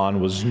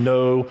Babylon was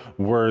no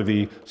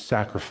worthy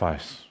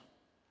sacrifice.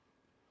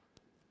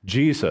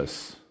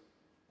 Jesus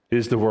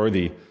is the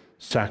worthy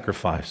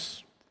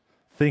sacrifice.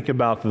 Think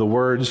about the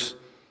words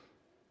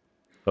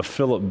of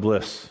Philip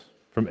Bliss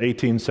from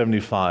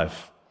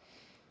 1875.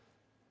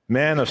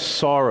 "Man of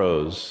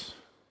sorrows,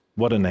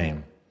 what a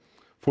name,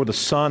 for the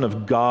Son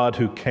of God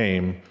who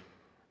came,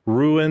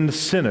 ruined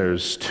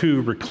sinners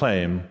to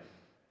reclaim.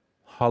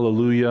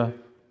 Hallelujah,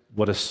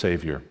 what a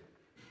Savior.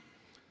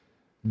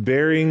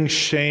 Bearing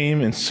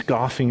shame and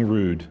scoffing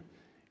rude,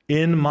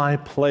 in my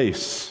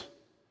place,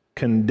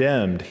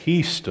 condemned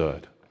he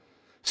stood,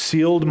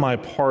 sealed my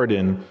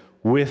pardon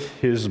with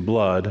his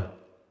blood.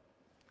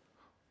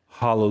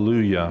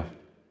 Hallelujah,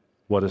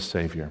 what a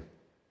Savior.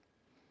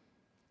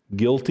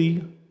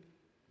 Guilty,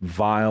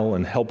 vile,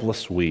 and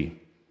helpless we,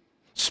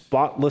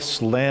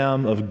 spotless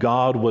Lamb of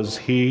God was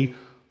he,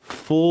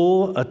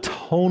 full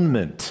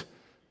atonement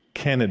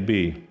can it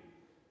be.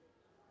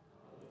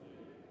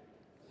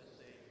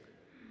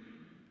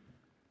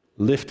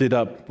 Lifted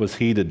up was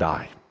he to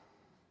die.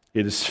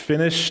 It is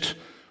finished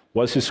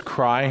was his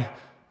cry,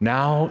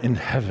 now in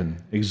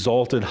heaven,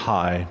 exalted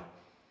high.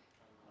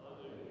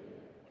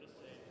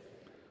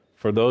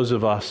 For those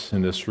of us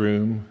in this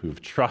room who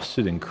have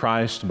trusted in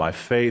Christ by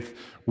faith,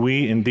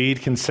 we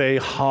indeed can say,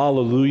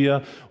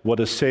 hallelujah, what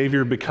a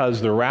Savior,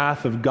 because the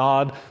wrath of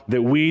God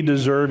that we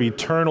deserve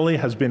eternally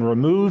has been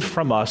removed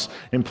from us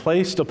and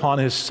placed upon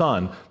his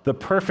Son, the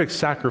perfect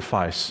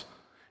sacrifice.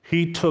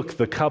 He took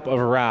the cup of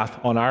wrath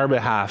on our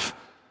behalf,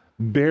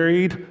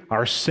 buried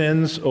our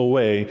sins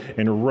away,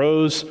 and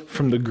rose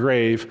from the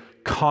grave,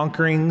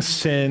 conquering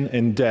sin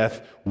and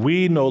death.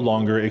 We no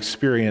longer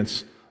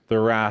experience the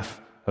wrath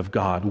of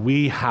God.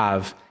 We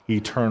have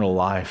eternal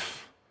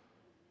life.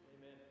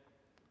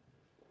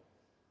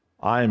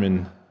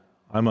 I'm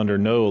under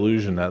no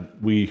illusion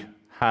that we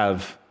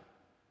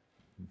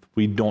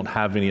don't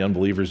have any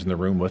unbelievers in the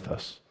room with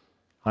us.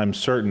 I'm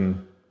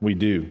certain we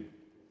do.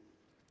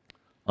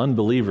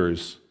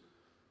 Unbelievers,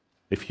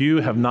 if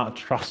you have not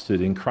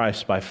trusted in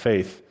Christ by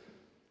faith,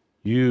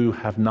 you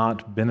have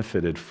not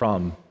benefited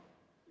from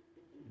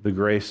the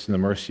grace and the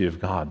mercy of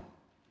God.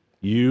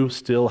 You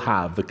still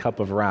have the cup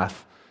of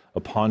wrath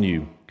upon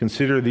you.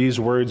 Consider these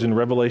words in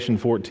Revelation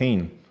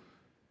 14.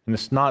 And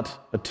it's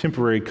not a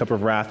temporary cup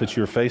of wrath that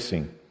you're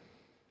facing.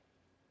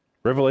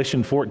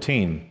 Revelation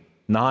 14,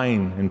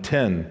 9 and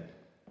 10.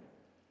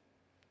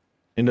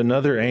 And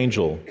another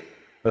angel,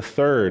 a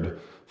third,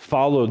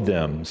 followed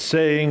them,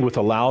 saying with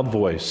a loud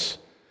voice,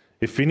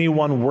 if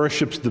anyone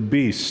worships the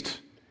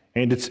beast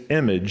and its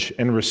image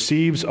and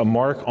receives a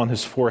mark on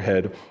his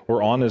forehead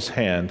or on his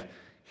hand,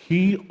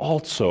 he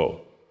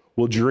also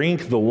will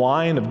drink the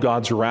wine of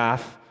God's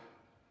wrath,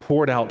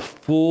 poured out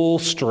full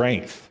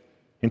strength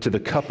into the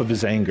cup of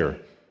his anger,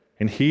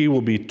 and he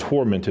will be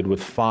tormented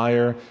with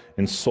fire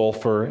and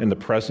sulfur in the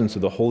presence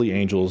of the holy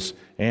angels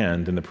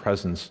and in the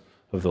presence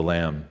of the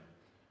Lamb.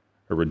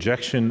 A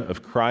rejection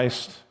of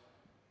Christ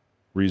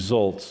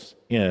results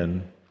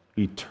in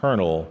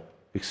eternal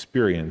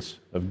experience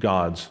of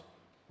God's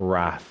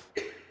wrath,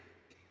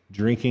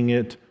 drinking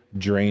it,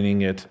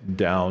 draining it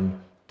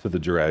down to the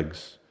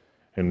dregs.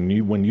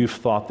 And when you've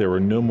thought there were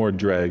no more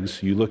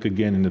dregs, you look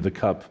again into the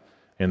cup,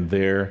 and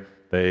there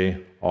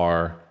they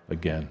are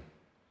again.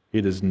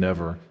 It is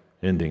never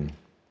ending.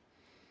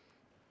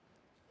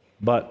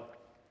 But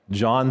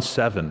John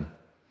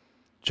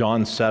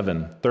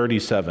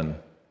 7:37,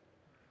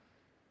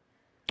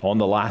 on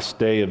the last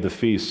day of the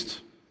feast,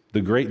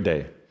 the great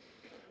day,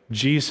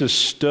 Jesus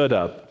stood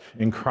up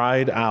and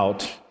cried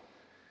out,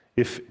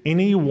 "If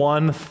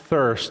anyone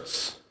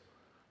thirsts,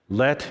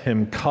 let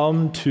him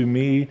come to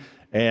me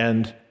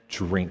and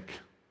drink."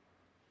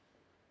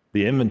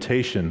 The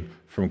invitation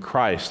from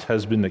Christ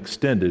has been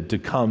extended to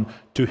come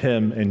to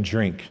him and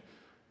drink,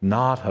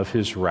 not of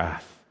his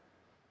wrath,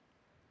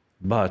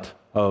 but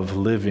of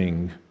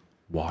living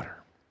water.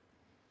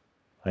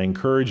 I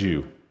encourage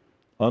you,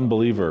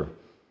 unbeliever,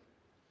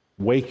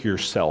 wake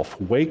yourself.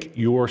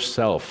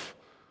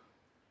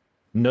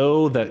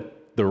 Know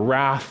that the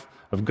wrath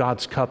of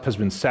God's cup has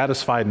been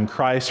satisfied in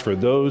Christ for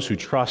those who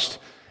trust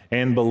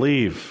and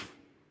believe.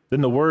 Then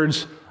the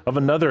words of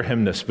another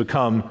hymnist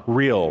become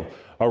real.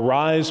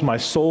 Arise, my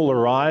soul,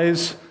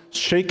 arise,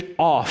 shake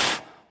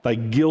off thy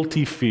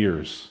guilty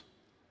fears.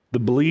 The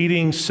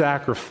bleeding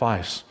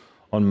sacrifice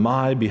on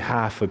my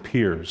behalf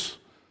appears.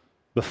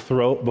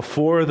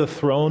 Before the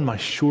throne my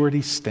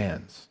surety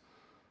stands.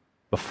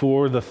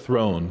 Before the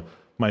throne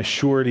my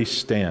surety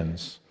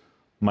stands.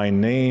 My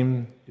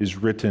name is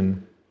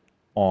written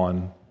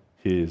on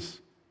his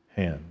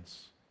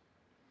hands.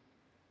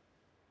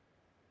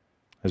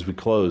 As we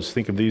close,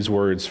 think of these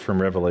words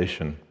from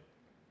Revelation.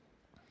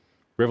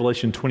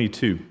 Revelation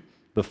 22,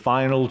 the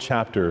final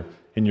chapter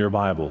in your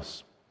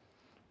Bibles.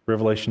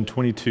 Revelation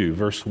 22,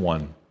 verse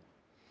 1.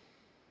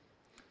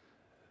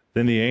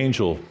 Then the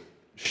angel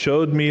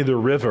showed me the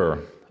river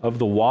of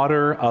the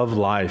water of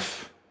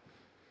life,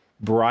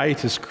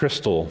 bright as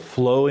crystal,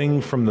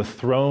 flowing from the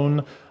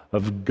throne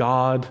of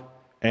God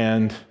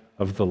and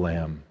of the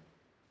Lamb.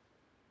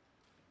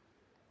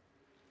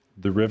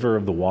 The river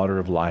of the water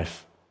of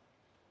life.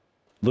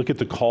 Look at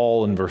the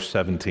call in verse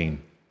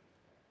 17.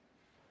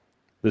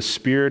 The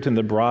Spirit and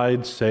the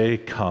bride say,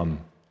 "Come."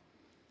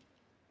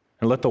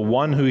 And let the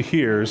one who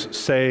hears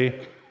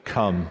say,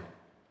 "Come."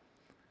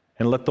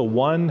 And let the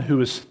one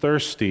who is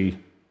thirsty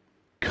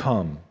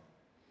come.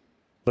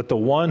 Let the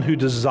one who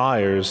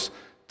desires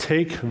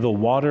take the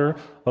water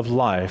of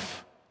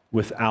life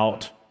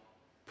without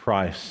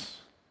price.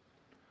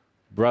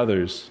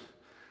 Brothers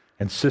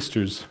and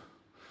sisters,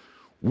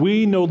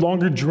 we no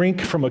longer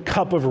drink from a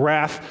cup of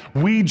wrath.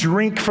 We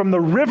drink from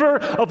the river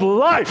of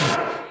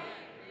life.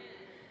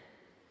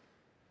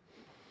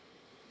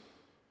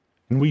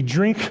 And we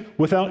drink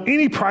without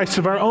any price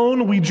of our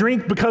own. We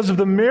drink because of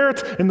the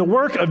merit and the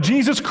work of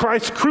Jesus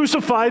Christ,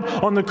 crucified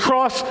on the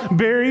cross,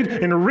 buried,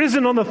 and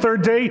risen on the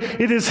third day.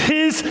 It is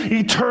his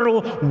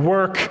eternal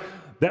work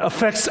that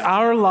affects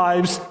our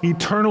lives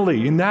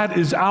eternally, and that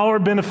is our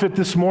benefit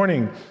this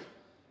morning.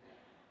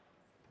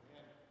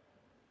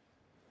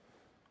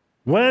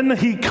 When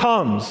he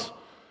comes,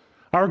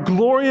 our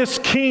glorious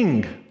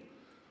King,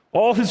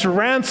 all his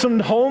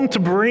ransomed home to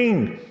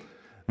bring,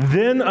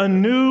 then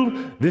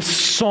anew this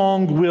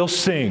song we'll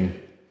sing.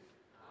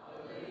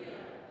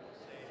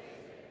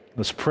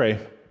 Let's pray.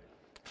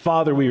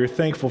 Father, we are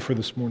thankful for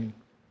this morning.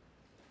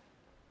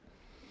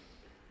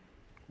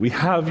 We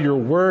have your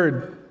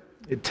word.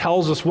 It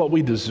tells us what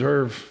we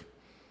deserve.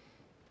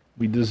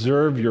 We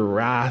deserve your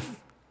wrath.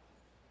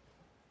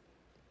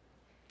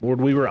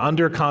 Lord, we were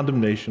under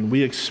condemnation.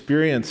 We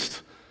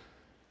experienced,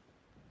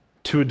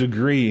 to a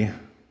degree,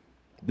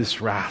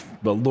 this wrath.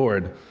 But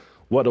Lord,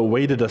 what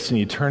awaited us in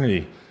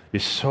eternity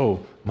is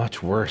so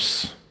much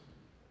worse.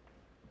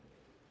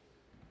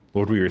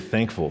 Lord, we are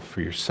thankful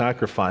for your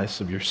sacrifice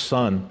of your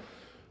Son,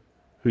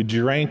 who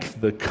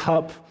drank the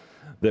cup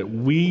that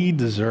we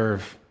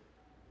deserve.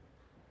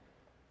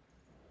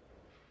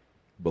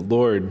 But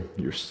Lord,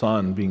 your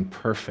Son, being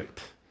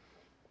perfect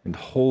and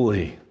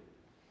holy,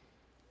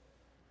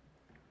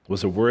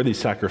 was a worthy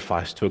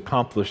sacrifice to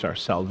accomplish our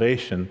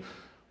salvation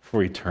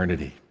for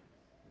eternity.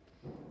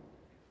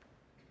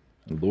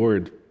 And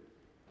Lord,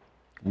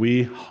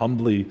 we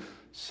humbly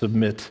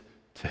submit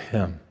to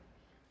him,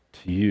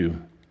 to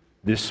you,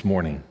 this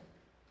morning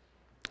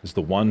as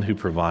the one who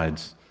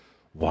provides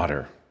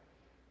water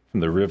from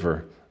the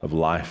river of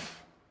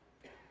life.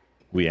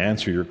 We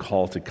answer your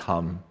call to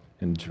come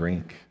and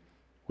drink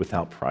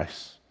without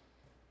price,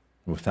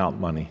 without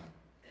money.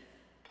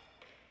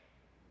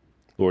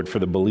 Lord, for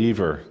the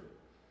believer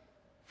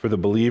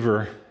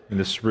in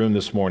this room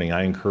this morning,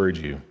 I encourage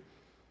you,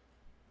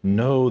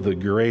 know the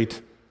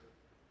great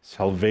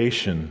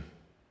salvation,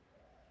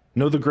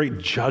 know the great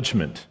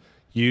judgment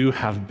you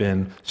have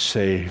been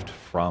saved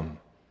from.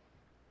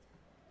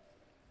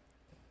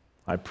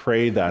 I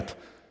pray that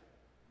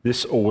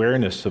this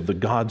awareness of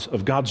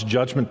God's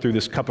judgment through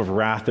this cup of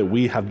wrath that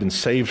we have been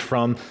saved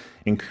from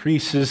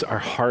increases our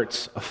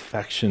heart's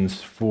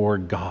affections for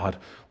God,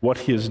 what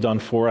he has done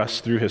for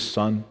us through his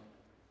Son,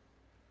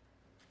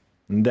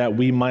 and that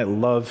we might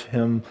love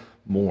him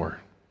more.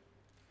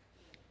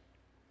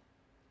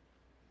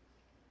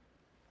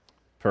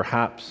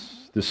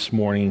 Perhaps this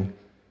morning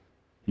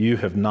you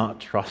have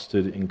not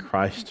trusted in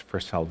Christ for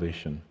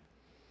salvation.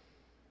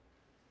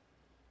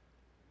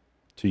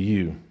 To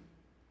you,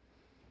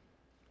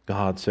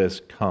 God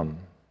says, come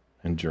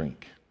and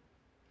drink,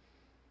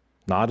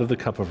 not of the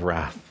cup of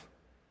wrath,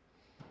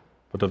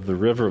 but of the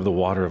river of the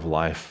water of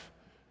life.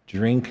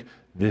 Drink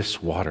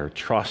this water.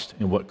 Trust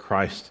in what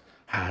Christ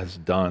has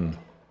done.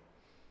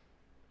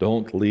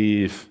 Don't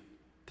leave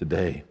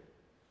today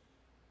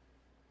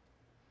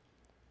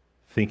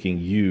thinking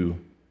you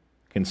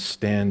can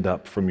stand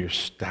up from your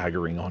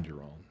staggering on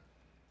your own.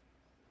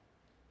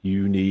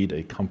 You need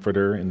a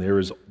comforter, and there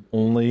is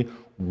only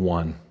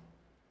one: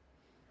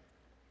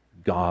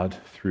 God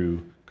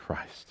through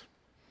Christ.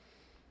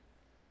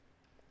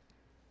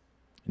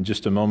 In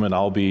just a moment,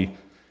 I'll be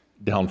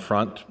down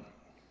front.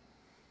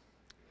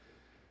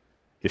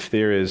 If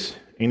there is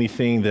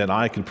anything that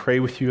I could pray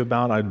with you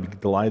about, I'd be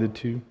delighted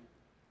to.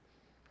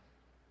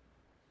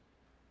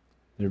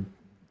 There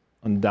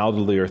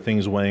undoubtedly are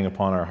things weighing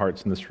upon our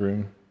hearts in this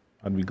room.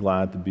 I'd be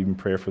glad to be in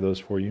prayer for those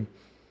for you.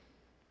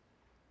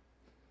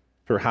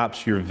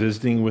 Perhaps you're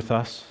visiting with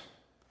us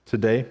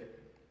today.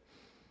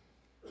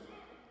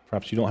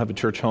 Perhaps you don't have a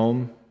church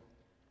home,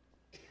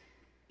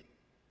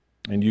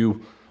 and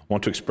you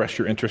want to express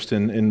your interest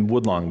in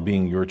Woodlawn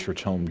being your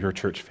church home, your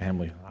church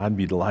family. I'd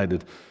be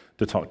delighted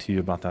to talk to you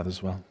about that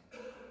as well.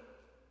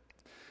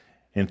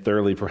 And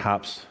thirdly,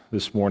 perhaps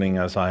this morning,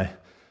 as I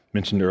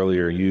mentioned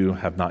earlier, you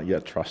have not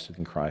yet trusted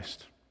in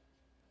Christ.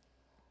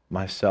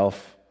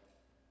 Myself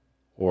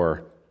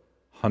or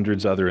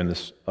hundreds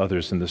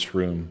others in this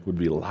room would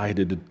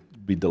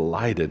be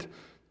delighted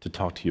to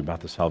talk to you about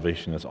the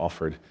salvation that's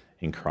offered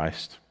in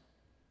Christ.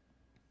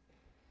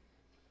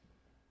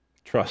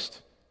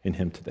 Trust in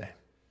him today.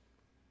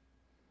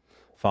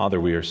 Father,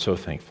 we are so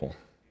thankful.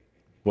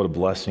 What a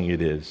blessing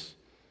it is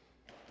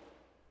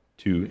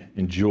to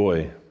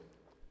enjoy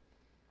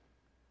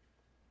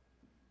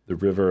the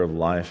river of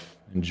life,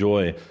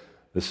 enjoy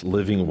this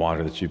living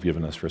water that you've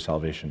given us for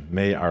salvation.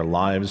 May our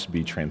lives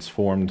be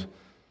transformed,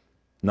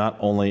 not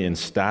only in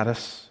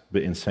status,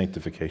 but in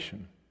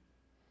sanctification.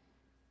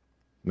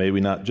 May we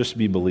not just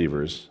be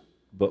believers,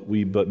 but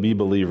be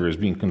believers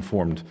being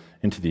conformed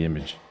into the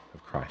image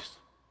of Christ.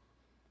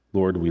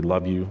 Lord, we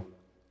love you.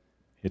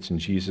 It's in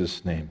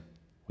Jesus' name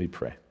we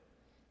pray.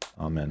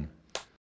 Amen.